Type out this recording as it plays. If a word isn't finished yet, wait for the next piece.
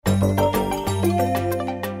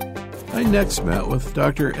next met with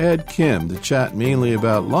Dr. Ed Kim to chat mainly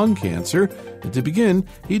about lung cancer. And to begin,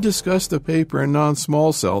 he discussed a paper in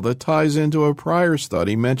non-small cell that ties into a prior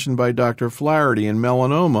study mentioned by Dr. Flaherty in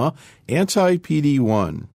melanoma,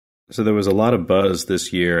 anti-PD-1. So there was a lot of buzz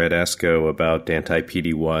this year at ASCO about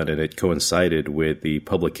anti-PD-1, and it coincided with the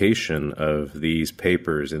publication of these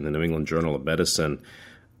papers in the New England Journal of Medicine.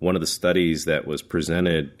 One of the studies that was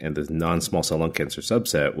presented in the non-small cell lung cancer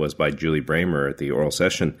subset was by Julie Bramer at the oral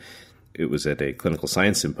session. It was at a clinical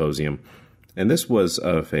science symposium, and this was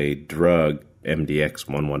of a drug,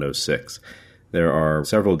 MDX-1106. There are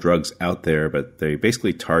several drugs out there, but they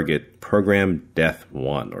basically target programmed death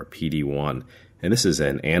 1 or PD-1. And this is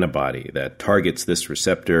an antibody that targets this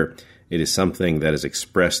receptor. It is something that is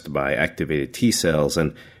expressed by activated T cells.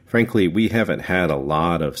 And frankly, we haven't had a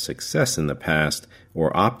lot of success in the past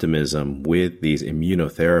or optimism with these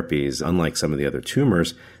immunotherapies, unlike some of the other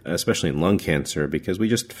tumors, especially in lung cancer, because we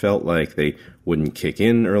just felt like they wouldn't kick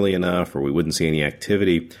in early enough or we wouldn't see any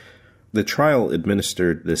activity. The trial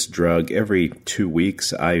administered this drug every 2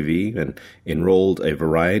 weeks IV and enrolled a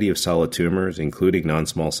variety of solid tumors, including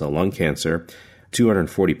non-small cell lung cancer.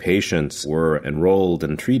 240 patients were enrolled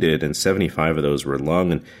and treated, and 75 of those were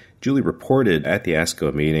lung. And Julie reported at the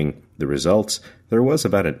ASCO meeting the results. There was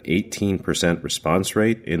about an 18% response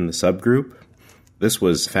rate in the subgroup. This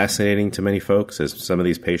was fascinating to many folks, as some of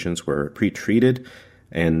these patients were pre-treated,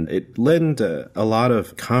 and it lent a lot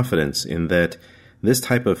of confidence in that this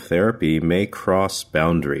type of therapy may cross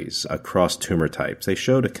boundaries across tumor types. They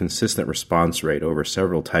showed a consistent response rate over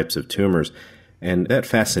several types of tumors, and that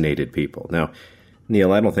fascinated people. Now,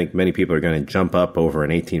 Neil, I don't think many people are going to jump up over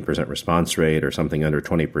an 18% response rate or something under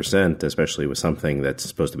 20%, especially with something that's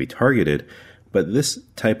supposed to be targeted. But this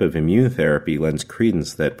type of immune therapy lends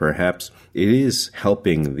credence that perhaps it is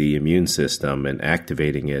helping the immune system and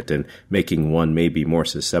activating it and making one maybe more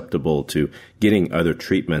susceptible to getting other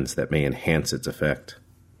treatments that may enhance its effect.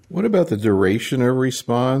 What about the duration of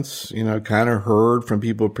response? Kind of heard from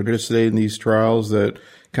people participating in these trials that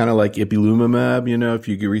kind of like ipilimumab, if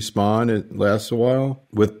you can respond, it lasts a while.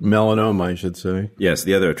 With melanoma, I should say. Yes,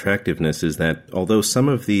 the other attractiveness is that although some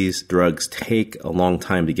of these drugs take a long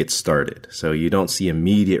time to get started, so you don't see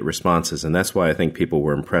immediate responses, and that's why I think people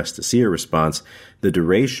were impressed to see a response, the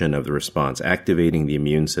duration of the response, activating the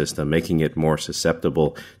immune system, making it more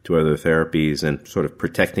susceptible to other therapies and sort of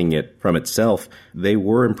protecting it from itself, they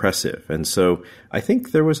were impressive. And so I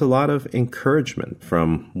think there was a lot of encouragement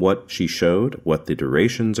from what she showed, what the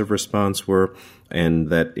durations of response were, and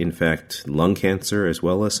that, in fact, lung cancer as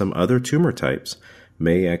well as some other tumor types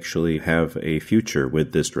may actually have a future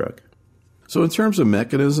with this drug. So in terms of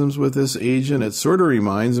mechanisms with this agent, it sort of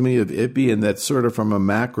reminds me of IPI in that sort of from a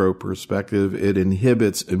macro perspective, it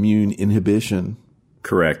inhibits immune inhibition.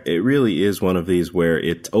 Correct. It really is one of these where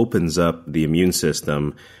it opens up the immune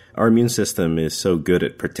system. Our immune system is so good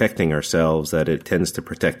at protecting ourselves that it tends to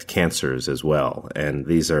protect cancers as well. And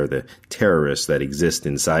these are the terrorists that exist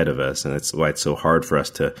inside of us. And that's why it's so hard for us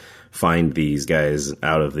to find these guys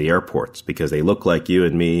out of the airports, because they look like you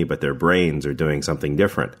and me, but their brains are doing something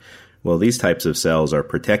different. Well, these types of cells are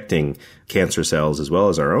protecting cancer cells as well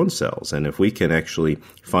as our own cells. And if we can actually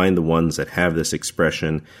find the ones that have this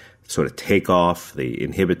expression, sort of take off the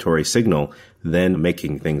inhibitory signal, then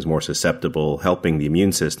making things more susceptible, helping the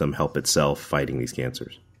immune system help itself fighting these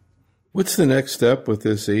cancers. What's the next step with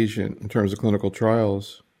this agent in terms of clinical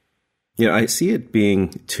trials? I see it being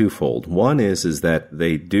twofold. One is that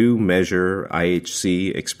they do measure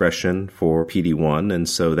IHC expression for PD-1, and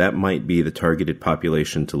so that might be the targeted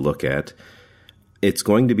population to look at. It's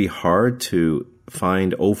going to be hard to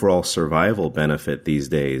find overall survival benefit these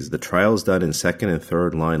days. The trials done in second and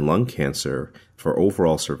third line lung cancer for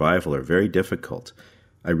overall survival are very difficult.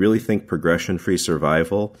 I really think progression-free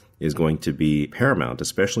survival is going to be paramount,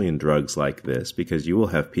 especially in drugs like this, because you will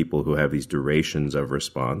have people who have these durations of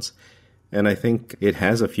response. And I think it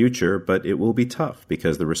has a future, but it will be tough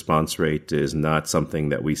because the response rate is not something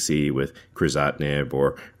that we see with crizotinib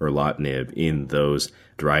or erlotinib in those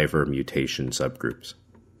driver mutation subgroups.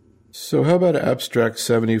 So how about abstract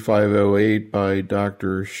 7508 by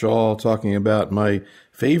Dr. Shaw talking about my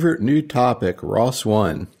favorite new topic,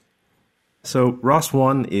 ROS1? So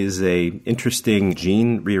ROS1 is an interesting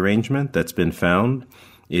gene rearrangement that's been found.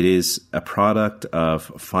 It is a product of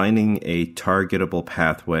finding a targetable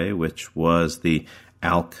pathway, which was the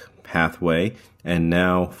ALK pathway, and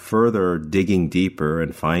now further digging deeper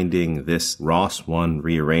and finding this ROS1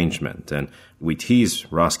 rearrangement. And we tease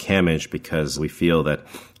Ross Camage because we feel that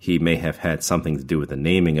he may have had something to do with the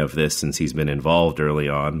naming of this since he's been involved early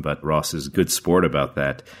on, but Ross is a good sport about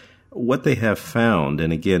that. What they have found,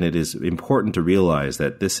 and again, it is important to realize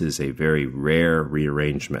that this is a very rare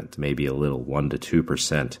rearrangement, maybe a little 1% to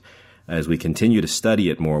 2%. As we continue to study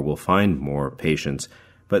it more, we'll find more patients.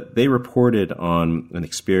 But they reported on an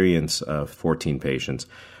experience of 14 patients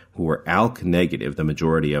who were ALK negative. The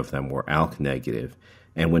majority of them were ALK negative.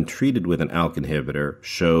 And when treated with an ALK inhibitor,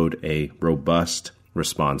 showed a robust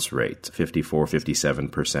response rate, 54,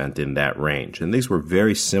 57% in that range. And these were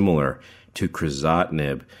very similar to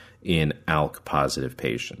crizotinib in ALK-positive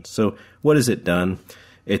patients. So what has it done?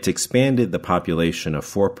 It's expanded the population of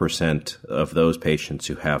 4% of those patients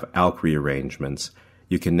who have ALK rearrangements.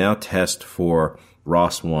 You can now test for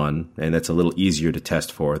ROS1, and that's a little easier to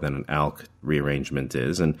test for than an ALK rearrangement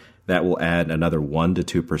is, and that will add another 1%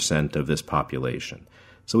 to 2% of this population.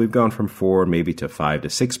 So we've gone from 4 maybe to 5 to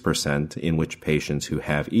 6% in which patients who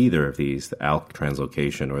have either of these, the ALK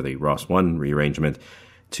translocation or the ROS1 rearrangement,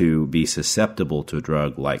 to be susceptible to a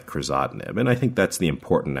drug like crizotinib. And I think that's the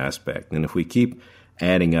important aspect. And if we keep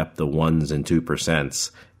adding up the 1s and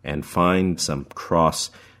 2% and find some cross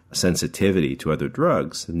sensitivity to other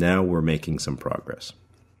drugs, now we're making some progress.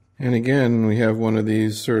 And again, we have one of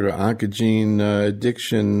these sort of oncogene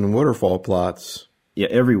addiction waterfall plots. Yeah,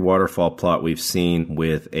 every waterfall plot we've seen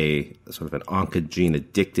with a sort of an oncogene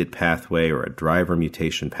addicted pathway or a driver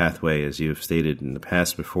mutation pathway, as you've stated in the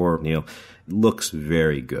past before, Neil, looks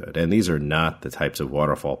very good. And these are not the types of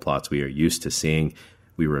waterfall plots we are used to seeing.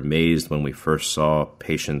 We were amazed when we first saw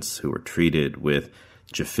patients who were treated with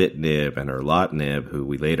gefitinib and erlotinib, who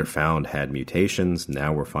we later found had mutations.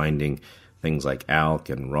 Now we're finding things like ALK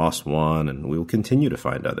and ROS1, and we will continue to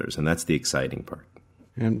find others, and that's the exciting part.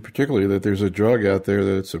 And particularly that there's a drug out there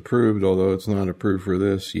that's approved, although it's not approved for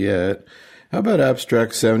this yet. How about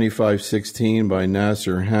Abstract 7516 by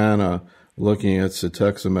Nasser Hanna, looking at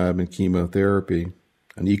cetuximab and chemotherapy,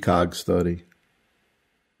 an ECOG study?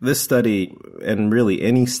 This study, and really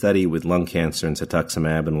any study with lung cancer and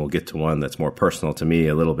cetuximab, and we'll get to one that's more personal to me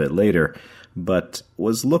a little bit later, but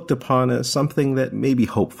was looked upon as something that may be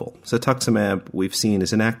hopeful. Cetuximab we've seen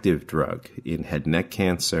is an active drug in head and neck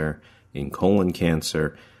cancer, in colon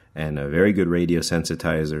cancer, and a very good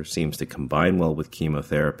radiosensitizer, seems to combine well with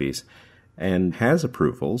chemotherapies, and has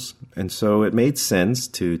approvals. And so it made sense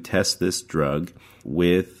to test this drug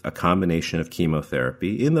with a combination of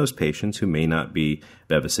chemotherapy in those patients who may not be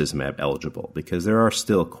bevacizumab eligible, because there are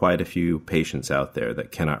still quite a few patients out there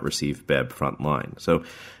that cannot receive Bev frontline. So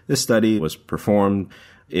this study was performed.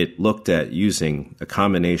 It looked at using a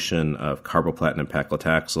combination of carboplatin and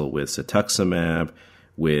paclitaxel with cetuximab,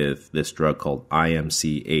 with this drug called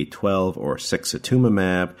IMC-A12 or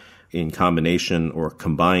sexatumumab in combination or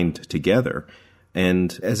combined together.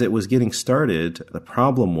 And as it was getting started, the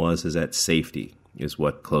problem was that safety is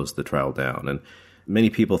what closed the trial down. And many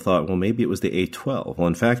people thought, well, maybe it was the A12. Well,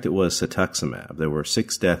 in fact, it was cetuximab. There were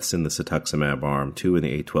 6 deaths in the cetuximab arm, 2 in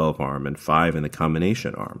the A12 arm, and 5 in the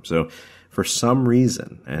combination arm. So for some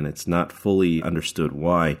reason, and it's not fully understood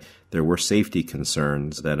why, there were safety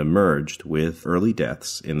concerns that emerged with early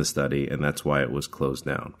deaths in the study, and that's why it was closed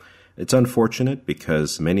down. It's unfortunate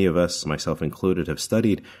because many of us, myself included, have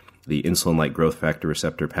studied the insulin-like growth factor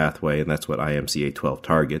receptor pathway, and that's what IMC-A12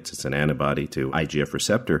 targets. It's an antibody to IGF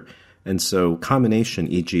receptor. And so combination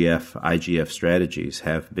EGF-IGF strategies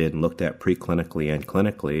have been looked at preclinically and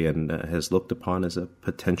clinically and has looked upon as a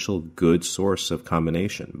potential good source of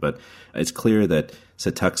combination. But it's clear that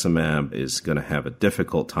cetuximab is going to have a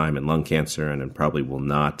difficult time in lung cancer and probably will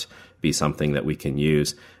not be something that we can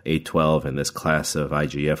use. A12 and this class of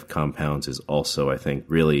IGF compounds is also, I think,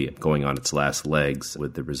 really going on its last legs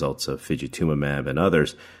with the results of fiducitumab and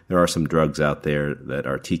others. There are some drugs out there that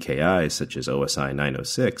are TKIs, such as OSI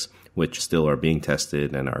 906, which still are being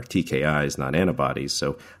tested and are TKIs, not antibodies,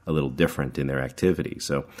 so a little different in their activity.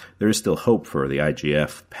 So there is still hope for the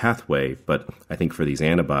IGF pathway, but I think for these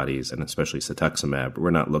antibodies, and especially cetuximab, we're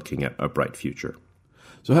not looking at a bright future.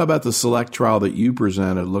 So how about the SELECT trial that you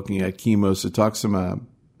presented looking at chemocetuximab?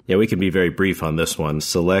 Yeah, we can be very brief on this one.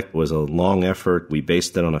 SELECT was a long effort. We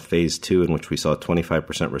based it on a phase 2 in which we saw a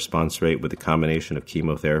 25% response rate with a combination of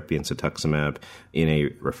chemotherapy and cetuximab in a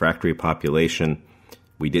refractory population.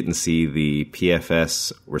 We didn't see the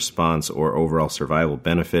PFS response or overall survival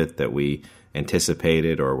benefit that we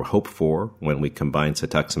anticipated or hoped for when we combined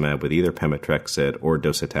cetuximab with either pemetrexed or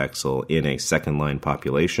docetaxel in a second-line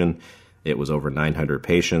population. It was over 900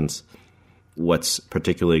 patients. What's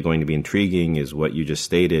particularly going to be intriguing is what you just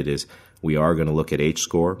stated is we are going to look at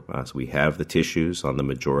H-score. So we have the tissues on the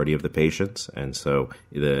majority of the patients. And so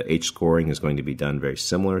the H-scoring is going to be done very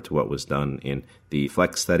similar to what was done in the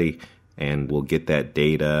FLEX study. And we'll get that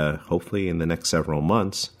data hopefully in the next several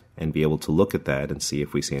months and be able to look at that and see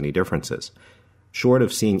if we see any differences. Short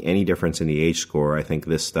of seeing any difference in the H-score, I think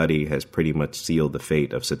this study has pretty much sealed the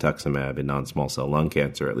fate of cetuximab in non-small cell lung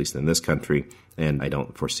cancer, at least in this country, and I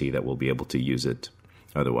don't foresee that we'll be able to use it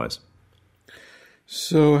otherwise.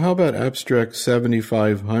 So how about Abstract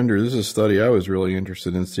 7500? This is a study I was really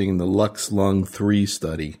interested in seeing, the Lux-Lung 3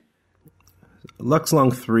 study.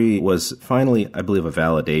 Lux-Lung 3 was finally, I believe, a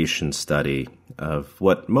validation study of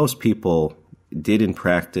what most people did in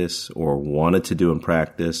practice or wanted to do in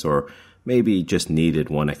practice, or maybe just needed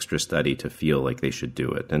one extra study to feel like they should do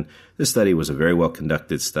it. And this study was a very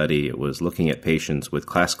well-conducted study. It was looking at patients with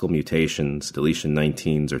classical mutations, deletion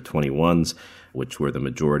 19s or 21s, which were the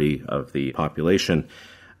majority of the population.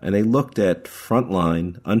 And they looked at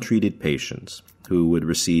frontline untreated patients who would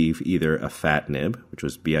receive either afatinib, which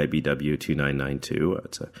was BIBW2992.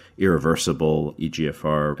 It's an irreversible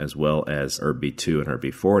EGFR as well as ERBB2 and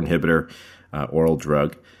ERBB4 inhibitor, oral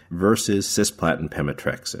drug, versus cisplatin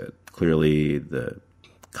pemetrexed. Clearly, the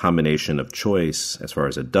combination of choice as far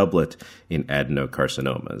as a doublet in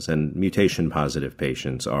adenocarcinomas. And mutation-positive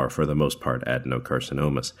patients are, for the most part,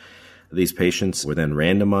 adenocarcinomas. These patients were then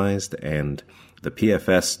randomized, and the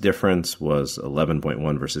PFS difference was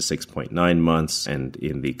 11.1 versus 6.9 months. And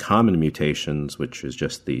in the common mutations, which is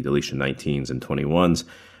just the deletion 19s and 21s,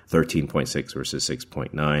 13.6 versus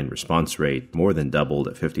 6.9. Response rate more than doubled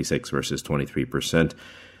at 56 versus 23%.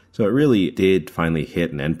 So it really did finally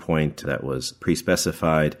hit an endpoint that was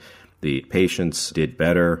pre-specified. The patients did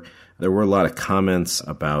better. There were a lot of comments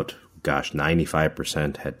about,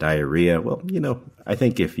 95% had diarrhea. Well, I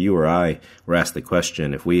think if you or I were asked the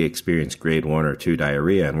question, if we experience grade 1 or 2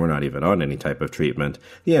 diarrhea and we're not even on any type of treatment,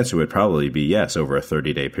 the answer would probably be yes over a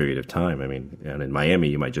 30-day period of time. I mean, and in Miami,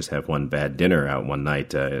 you might just have one bad dinner out one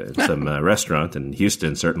night at some restaurant. In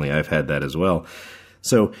Houston, certainly I've had that as well.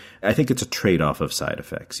 So I think it's a trade-off of side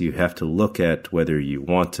effects. You have to look at whether you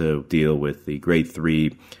want to deal with the grade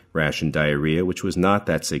 3 rash and diarrhea, which was not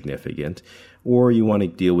that significant, or you want to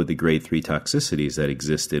deal with the grade 3 toxicities that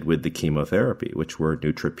existed with the chemotherapy, which were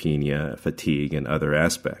neutropenia, fatigue, and other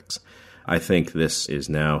aspects. I think this is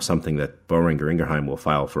now something that Boehringer Ingelheim will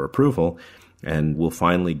file for approval and will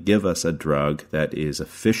finally give us a drug that is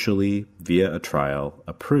officially, via a trial,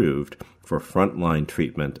 approved for frontline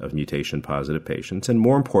treatment of mutation-positive patients. And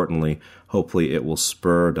more importantly, hopefully it will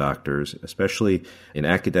spur doctors, especially in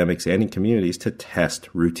academics and in communities, to test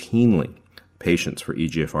routinely patients for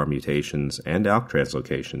EGFR mutations and ALK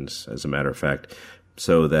translocations, as a matter of fact,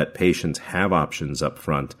 so that patients have options up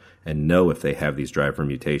front and know if they have these driver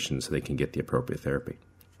mutations so they can get the appropriate therapy.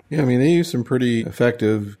 Yeah, I mean, they use some pretty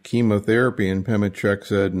effective chemotherapy in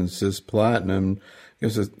pemetrexed and cisplatin. I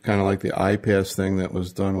guess it's kind of like the IPAS thing that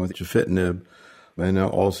was done with gefitinib, and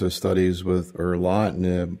also studies with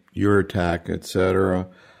erlotinib, Urtac, etc.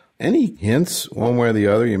 Any hints one way or the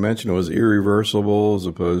other? You mentioned it was irreversible as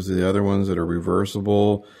opposed to the other ones that are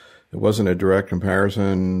reversible. It wasn't a direct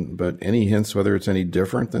comparison, but any hints whether it's any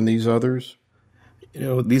different than these others?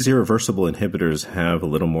 These irreversible inhibitors have a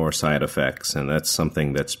little more side effects, and that's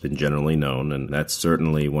something that's been generally known, and that's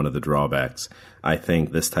certainly one of the drawbacks. I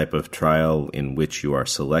think this type of trial in which you are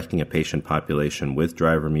selecting a patient population with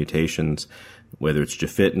driver mutations, whether it's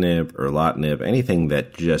gefitinib or erlotinib, anything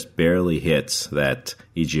that just barely hits that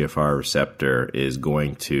EGFR receptor is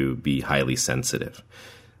going to be highly sensitive.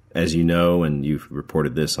 As you know, and you've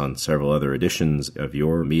reported this on several other editions of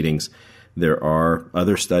your meetings, there are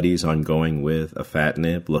other studies ongoing with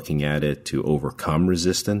afatinib looking at it to overcome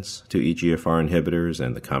resistance to EGFR inhibitors,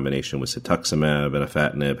 and the combination with cetuximab and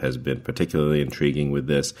afatinib has been particularly intriguing with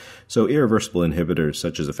this. So irreversible inhibitors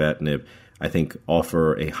such as afatinib, I think,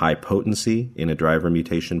 offer a high potency in a driver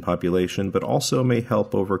mutation population, but also may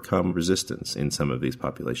help overcome resistance in some of these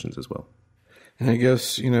populations as well. And I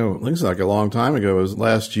guess, it looks like a long time ago. It was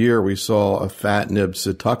last year we saw afatinib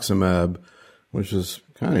cetuximab, which is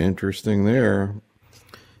kind of interesting there.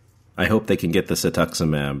 I hope they can get the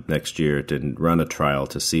cetuximab next year to run a trial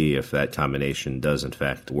to see if that combination does in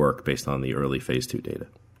fact work based on the early phase 2 data.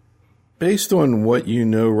 Based on what you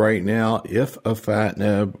know right now, if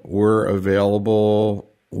afatinib were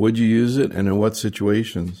available, would you use it, and in what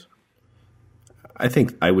situations? I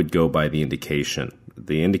think I would go by the indication.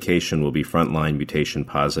 The indication will be frontline mutation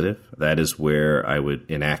positive. That is where I would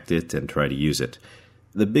enact it and try to use it.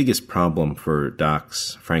 The biggest problem for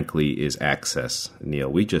docs, frankly, is access.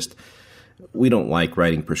 Neil, we don't like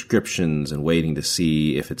writing prescriptions and waiting to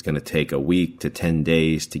see if it's going to take a week to 10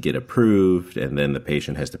 days to get approved, and then the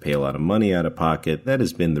patient has to pay a lot of money out of pocket. That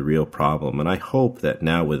has been the real problem. And I hope that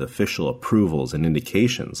now with official approvals and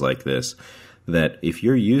indications like this, that if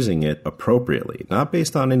you're using it appropriately, not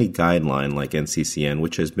based on any guideline like NCCN,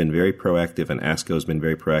 which has been very proactive, and ASCO has been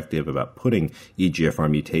very proactive about putting EGFR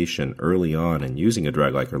mutation early on and using a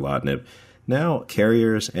drug like erlotinib, now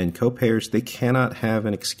carriers and co-payers, they cannot have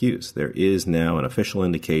an excuse. There is now an official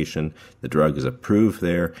indication. The drug is approved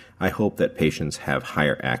there. I hope that patients have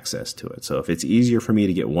higher access to it. So if it's easier for me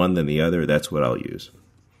to get one than the other, that's what I'll use.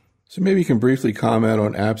 So maybe you can briefly comment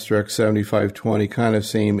on Abstract 7520, kind of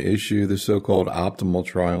same issue, the so-called Optimal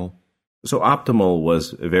trial. So Optimal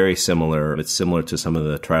was very similar. It's similar to some of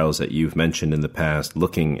the trials that you've mentioned in the past,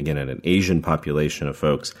 looking, again, at an Asian population of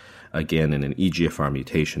folks, again, in an EGFR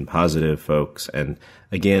mutation positive folks. And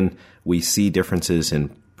again, we see differences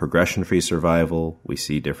in progression-free survival. We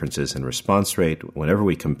see differences in response rate whenever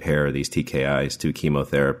we compare these TKIs to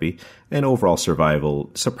chemotherapy. And overall survival,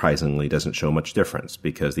 surprisingly, doesn't show much difference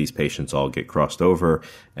because these patients all get crossed over,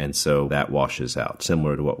 and so that washes out,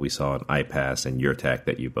 similar to what we saw in IPASS and URTAC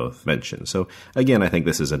that you both mentioned. So again, I think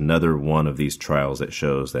this is another one of these trials that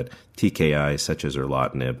shows that TKIs such as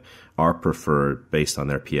erlotinib are preferred based on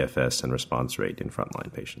their PFS and response rate in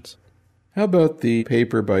frontline patients. How about the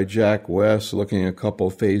paper by Jack West looking at a couple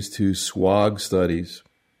phase 2 SWOG studies,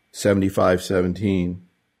 7517?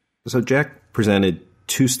 So Jack presented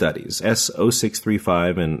two studies,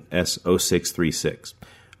 S0635 and S0636.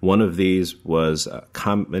 One of these was a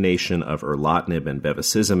combination of erlotinib and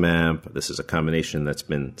bevacizumab. This is a combination that's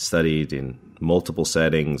been studied in multiple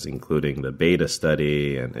settings, including the beta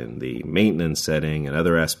study and in the maintenance setting and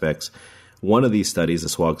other aspects. One of these studies, the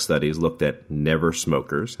SWOG studies, looked at never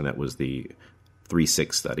smokers, and that was the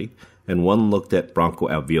 3.6 study. And one looked at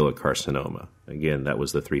bronchoalveolar carcinoma. Again, that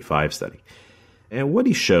was the 3.5 study. And what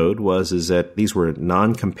he showed is that these were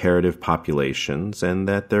non-comparative populations and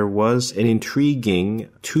that there was an intriguing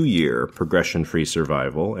 2-year progression-free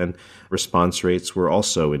survival, and response rates were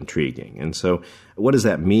also intriguing. And so what does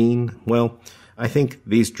that mean? Well, I think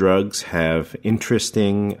these drugs have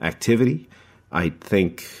interesting activity. I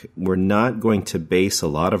think we're not going to base a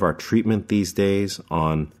lot of our treatment these days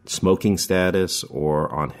on smoking status or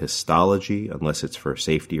on histology, unless it's for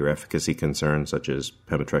safety or efficacy concerns, such as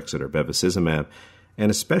pemetrexed or bevacizumab, and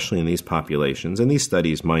especially in these populations. And these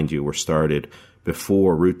studies, mind you, were started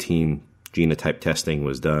before routine genotype testing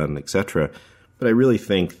was done, etc. But I really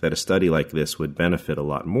think that a study like this would benefit a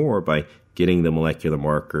lot more by getting the molecular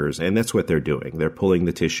markers, and that's what they're doing. They're pulling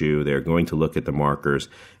the tissue, they're going to look at the markers,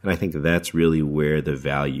 and I think that's really where the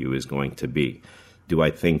value is going to be. Do I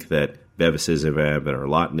think that bevacizumab and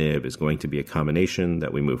erlotinib is going to be a combination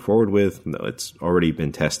that we move forward with? No, it's already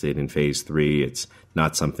been tested in phase 3. It's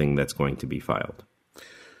not something that's going to be filed.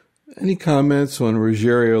 Any comments on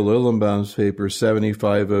Ruggiero Lillenbaum's paper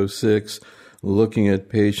 7506, looking at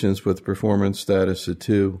patients with performance status of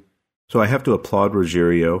 2? So I have to applaud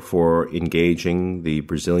Ruggiero for engaging the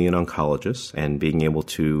Brazilian oncologists and being able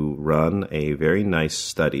to run a very nice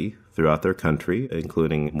study throughout their country,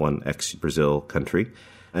 including one ex-Brazil country.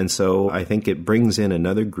 And so I think it brings in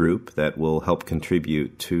another group that will help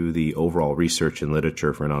contribute to the overall research and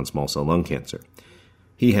literature for non-small cell lung cancer.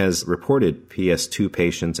 He has reported PS2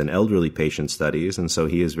 patients and elderly patient studies, and so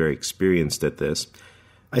he is very experienced at this.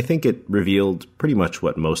 I think it revealed pretty much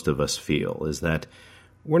what most of us feel, is that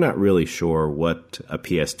we're not really sure what a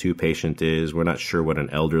PS2 patient is. We're not sure what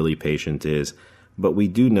an elderly patient is. But we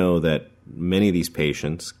do know that many of these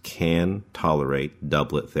patients can tolerate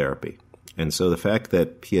doublet therapy. And so the fact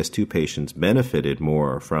that PS2 patients benefited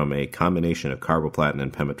more from a combination of carboplatin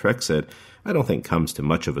and pemetrexed, I don't think comes to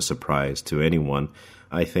much of a surprise to anyone.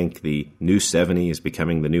 I think the new 70 is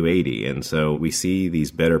becoming the new 80. And so we see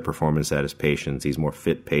these better performance status patients, these more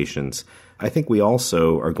fit patients. I think we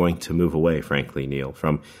also are going to move away, frankly, Neil,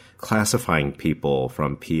 from classifying people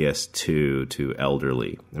from PS2 to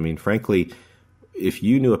elderly. I mean, frankly, if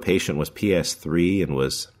you knew a patient was PS3 and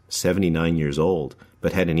was 79 years old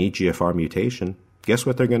but had an EGFR mutation, guess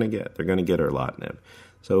what they're going to get? They're going to get erlotinib.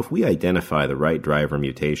 So if we identify the right driver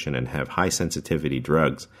mutation and have high sensitivity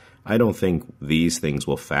drugs, I don't think these things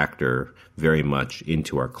will factor very much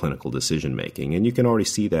into our clinical decision making. And you can already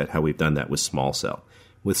see that how we've done that with small cell.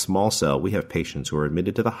 With small cell, we have patients who are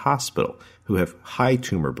admitted to the hospital who have high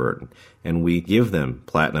tumor burden, and we give them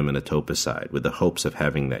platinum and etoposide with the hopes of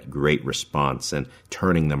having that great response and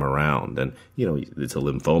turning them around. And, it's a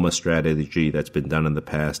lymphoma strategy that's been done in the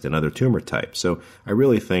past in other tumor types. So I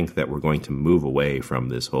really think that we're going to move away from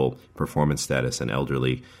this whole performance status and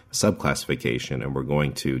elderly subclassification, and we're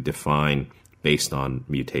going to define based on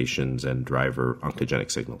mutations and driver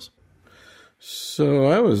oncogenic signals. So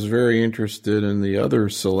I was very interested in the other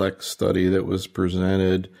SELECT study that was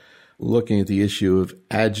presented looking at the issue of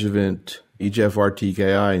adjuvant EGFR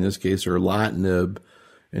TKI, in this case erlotinib,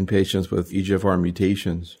 in patients with EGFR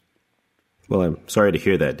mutations. Well, I'm sorry to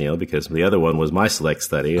hear that, Neil, because the other one was my SELECT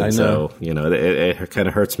study. And so, it kind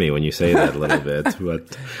of hurts me when you say that a little bit.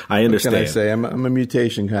 But I understand. What can I say? I'm a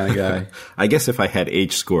mutation kind of guy. I guess if I had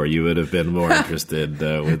H-score, you would have been more interested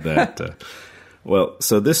with that. Well,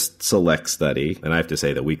 so this SELECT study, and I have to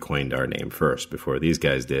say that we coined our name first before these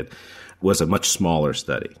guys did, was a much smaller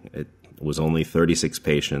study. It was only 36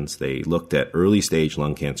 patients. They looked at early-stage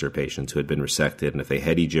lung cancer patients who had been resected, and if they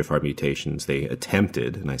had EGFR mutations, they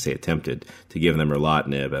attempted, and I say attempted, to give them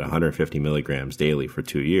erlotinib at 150 milligrams daily for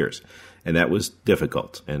 2 years. And that was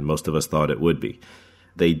difficult, and most of us thought it would be.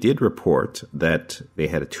 They did report that they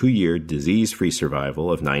had a 2-year disease-free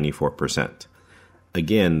survival of 94%.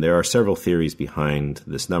 Again, there are several theories behind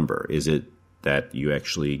this number. Is it that you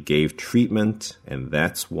actually gave treatment and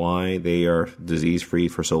that's why they are disease-free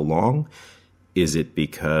for so long? Is it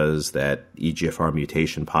because that EGFR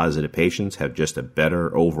mutation positive patients have just a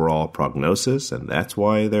better overall prognosis and that's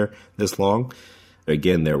why they're this long?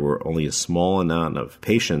 Again, there were only a small amount of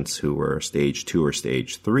patients who were stage 2 or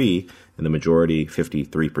stage 3, and the majority,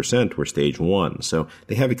 53%, were stage 1. So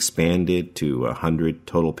they have expanded to 100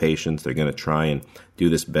 total patients. They're going to try and do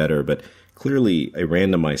this better, but clearly, a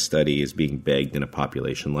randomized study is being begged in a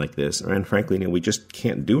population like this. And frankly, we just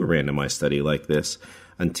can't do a randomized study like this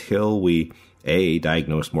until we, A,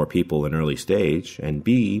 diagnose more people in early stage, and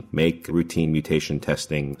B, make routine mutation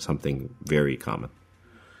testing something very common.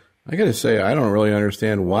 I got to say, I don't really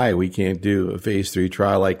understand why we can't do a phase 3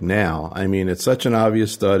 trial like now. I mean, it's such an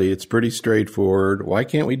obvious study. It's pretty straightforward. Why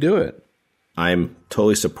can't we do it? I'm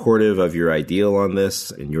totally supportive of your ideal on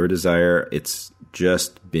this and your desire. It's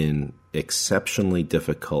just been exceptionally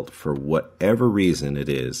difficult for whatever reason it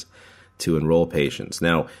is to enroll patients.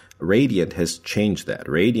 Now, RADIANT has changed that.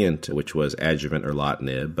 RADIANT, which was adjuvant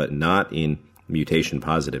erlotinib, but not in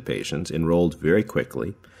mutation-positive patients, enrolled very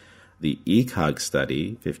quickly. The ECOG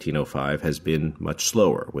study, 1505, has been much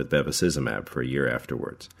slower with bevacizumab for a year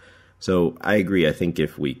afterwards. So I agree. I think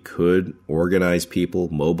if we could organize people,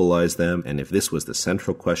 mobilize them, and if this was the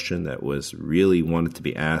central question that was really wanted to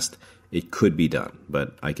be asked, it could be done.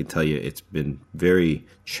 But I can tell you it's been very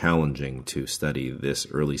challenging to study this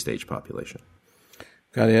early stage population.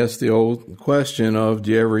 Got to ask the old question of, do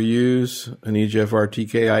you ever use an EGFR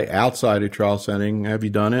TKI outside a trial setting? Have you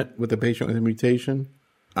done it with a patient with a mutation?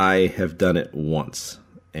 I have done it once,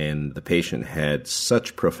 and the patient had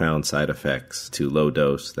such profound side effects to low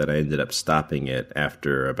dose that I ended up stopping it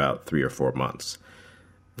after about 3 or 4 months.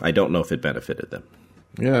 I don't know if it benefited them.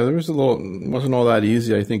 Yeah, it wasn't all that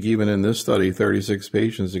easy. I think even in this study, 36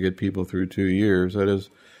 patients to get people through 2 years. That is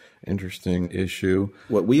an interesting issue.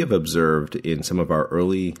 What we have observed in some of our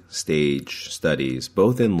early stage studies,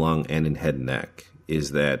 both in lung and in head and neck,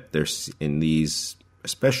 is that there's in these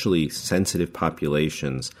especially sensitive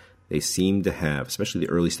populations, they seem to have, especially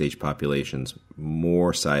the early stage populations,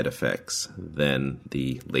 more side effects than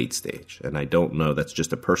the late stage. And I don't know, that's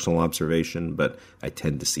just a personal observation, but I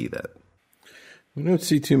tend to see that. We don't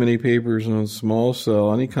see too many papers on small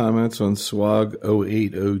cell. Any comments on SWOG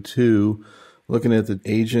 0802, looking at the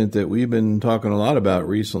agent that we've been talking a lot about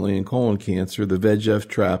recently in colon cancer, the VEGF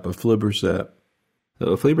trap, aflibercept?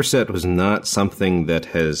 Aflibercept was not something that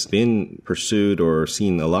has been pursued or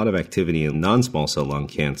seen a lot of activity in non-small cell lung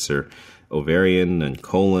cancer. Ovarian and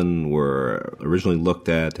colon were originally looked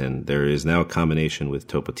at, and there is now a combination with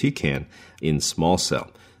topotecan in small cell.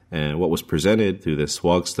 And what was presented through this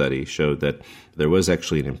SWOG study showed that there was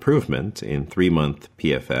actually an improvement in 3-month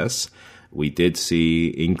PFS. We did see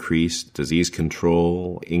increased disease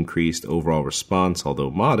control, increased overall response, although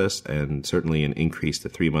modest, and certainly an increase to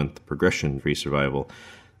 3-month progression-free survival.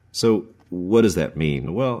 So what does that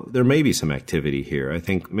mean? Well, there may be some activity here. I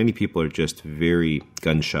think many people are just very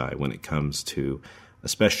gun-shy when it comes to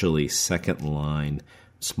especially second-line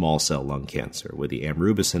small cell lung cancer. With the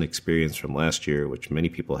amrubicin experience from last year, which many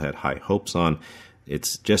people had high hopes on,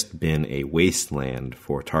 it's just been a wasteland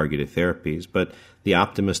for targeted therapies. But the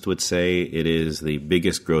optimist would say it is the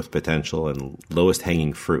biggest growth potential and lowest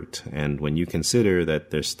hanging fruit. And when you consider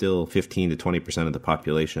that there's still 15 to 20% of the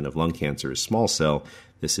population of lung cancer is small cell,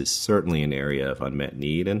 this is certainly an area of unmet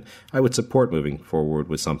need. And I would support moving forward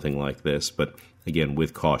with something like this. But again,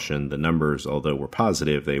 with caution, the numbers, although were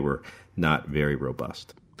positive, they were not very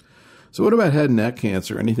robust. So what about head and neck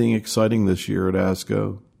cancer? Anything exciting this year at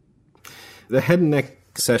ASCO? The head and neck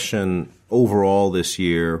session overall this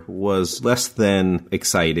year was less than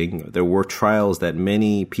exciting. There were trials that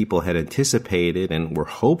many people had anticipated and were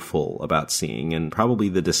hopeful about seeing, and probably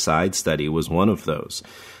the DECIDE study was one of those.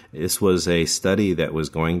 This was a study that was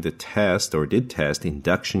going to test, or did test,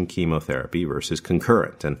 induction chemotherapy versus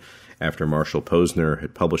concurrent. And after Marshall Posner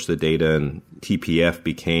had published the data and TPF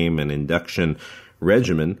became an induction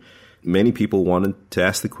regimen, many people wanted to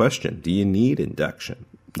ask the question, do you need induction?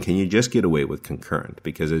 Can you just get away with concurrent?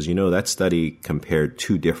 Because as you know, that study compared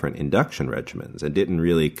two different induction regimens and didn't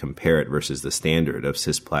really compare it versus the standard of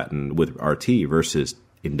cisplatin with RT versus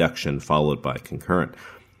induction followed by concurrent.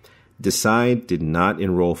 DECIDE did not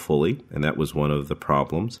enroll fully, and that was one of the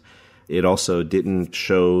problems. It also didn't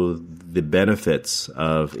show the benefits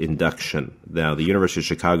of induction. Now, the University of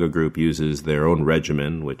Chicago group uses their own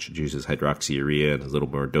regimen, which uses hydroxyurea and is a little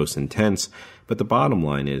more dose intense. But the bottom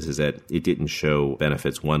line is that it didn't show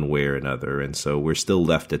benefits one way or another. And so we're still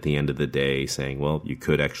left at the end of the day saying, well, you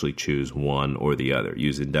could actually choose one or the other,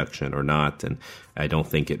 use induction or not. And I don't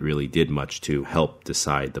think it really did much to help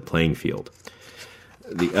decide the playing field.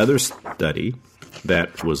 The other study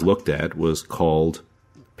that was looked at was called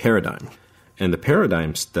Paradigm. And the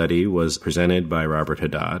Paradigm study was presented by Robert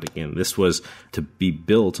Haddad. Again, this was to be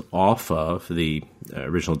built off of the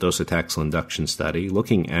original docetaxel induction study,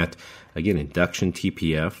 looking at, again, induction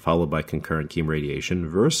TPF followed by concurrent chemoradiation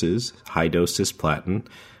versus high-dose cisplatin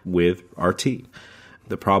with RT.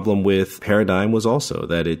 The problem with Paradigm was also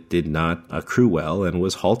that it did not accrue well and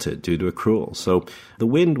was halted due to accrual. So the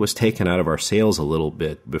wind was taken out of our sails a little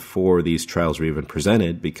bit before these trials were even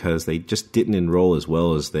presented because they just didn't enroll as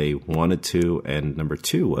well as they wanted to. And number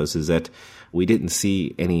two is that we didn't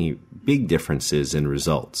see any big differences in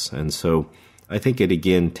results. And so I think it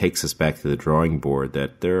again takes us back to the drawing board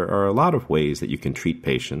that there are a lot of ways that you can treat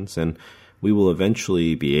patients, and we will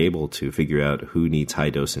eventually be able to figure out who needs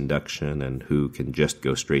high-dose induction and who can just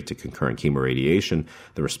go straight to concurrent chemoradiation.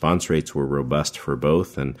 The response rates were robust for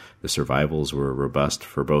both, and the survivals were robust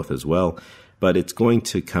for both as well. But it's going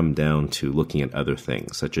to come down to looking at other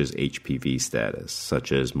things, such as HPV status,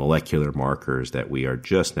 such as molecular markers that we are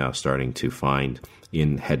just now starting to find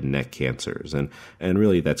in head and neck cancers. And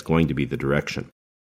really, that's going to be the direction.